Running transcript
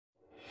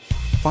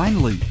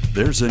Finally,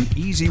 there's an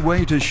easy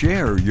way to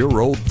share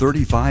your old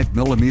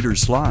 35mm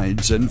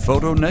slides and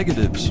photo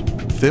negatives.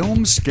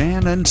 Film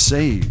Scan and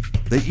Save,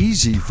 the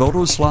easy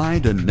photo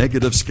slide and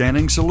negative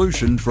scanning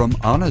solution from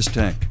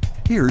Honestech.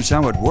 Here's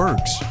how it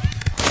works.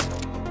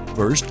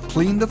 First,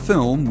 clean the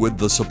film with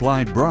the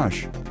supplied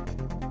brush.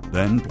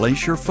 Then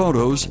place your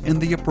photos in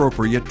the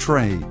appropriate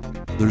tray.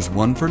 There's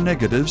one for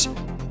negatives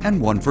and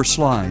one for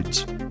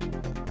slides.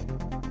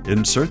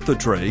 Insert the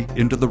tray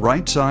into the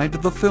right side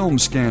of the film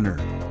scanner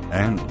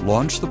and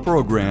launch the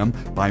program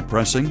by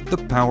pressing the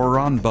Power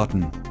On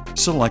button.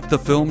 Select the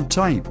film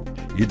type,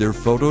 either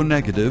photo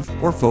negative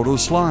or photo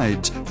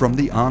slides, from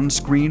the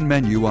on-screen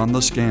menu on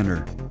the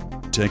scanner.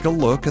 Take a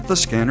look at the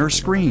scanner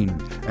screen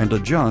and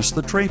adjust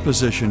the tray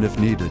position if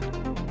needed.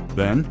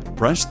 Then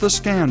press the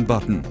Scan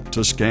button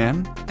to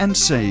scan and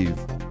save.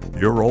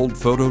 Your old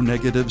photo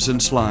negatives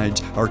and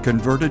slides are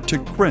converted to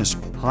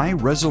crisp,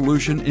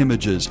 high-resolution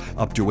images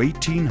up to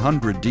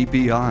 1800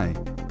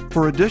 dpi.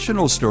 For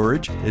additional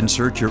storage,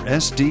 insert your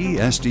SD,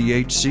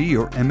 SDHC,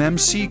 or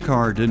MMC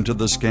card into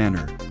the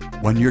scanner.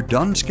 When you're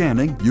done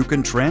scanning, you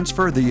can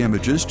transfer the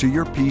images to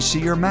your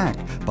PC or Mac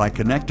by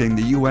connecting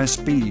the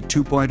USB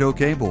 2.0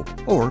 cable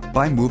or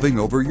by moving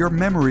over your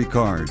memory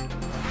card.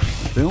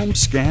 Film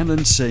Scan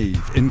and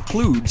Save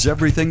includes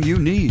everything you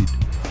need.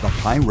 The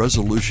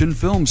high-resolution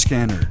film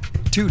scanner,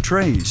 2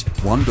 trays,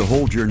 one to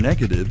hold your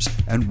negatives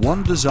and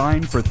one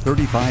designed for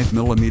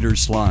 35mm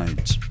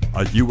slides,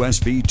 a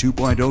USB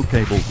 2.0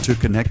 cable to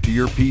connect to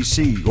your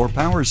PC or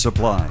power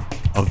supply,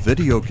 a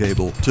video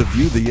cable to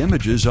view the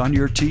images on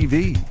your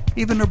TV,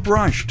 even a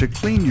brush to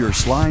clean your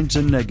slides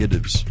and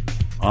negatives.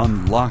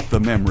 Unlock the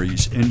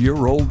memories in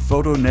your old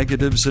photo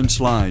negatives and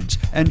slides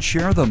and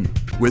share them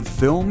with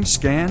Film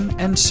Scan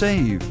and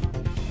Save.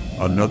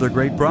 Another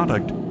great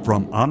product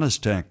from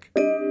Honestech.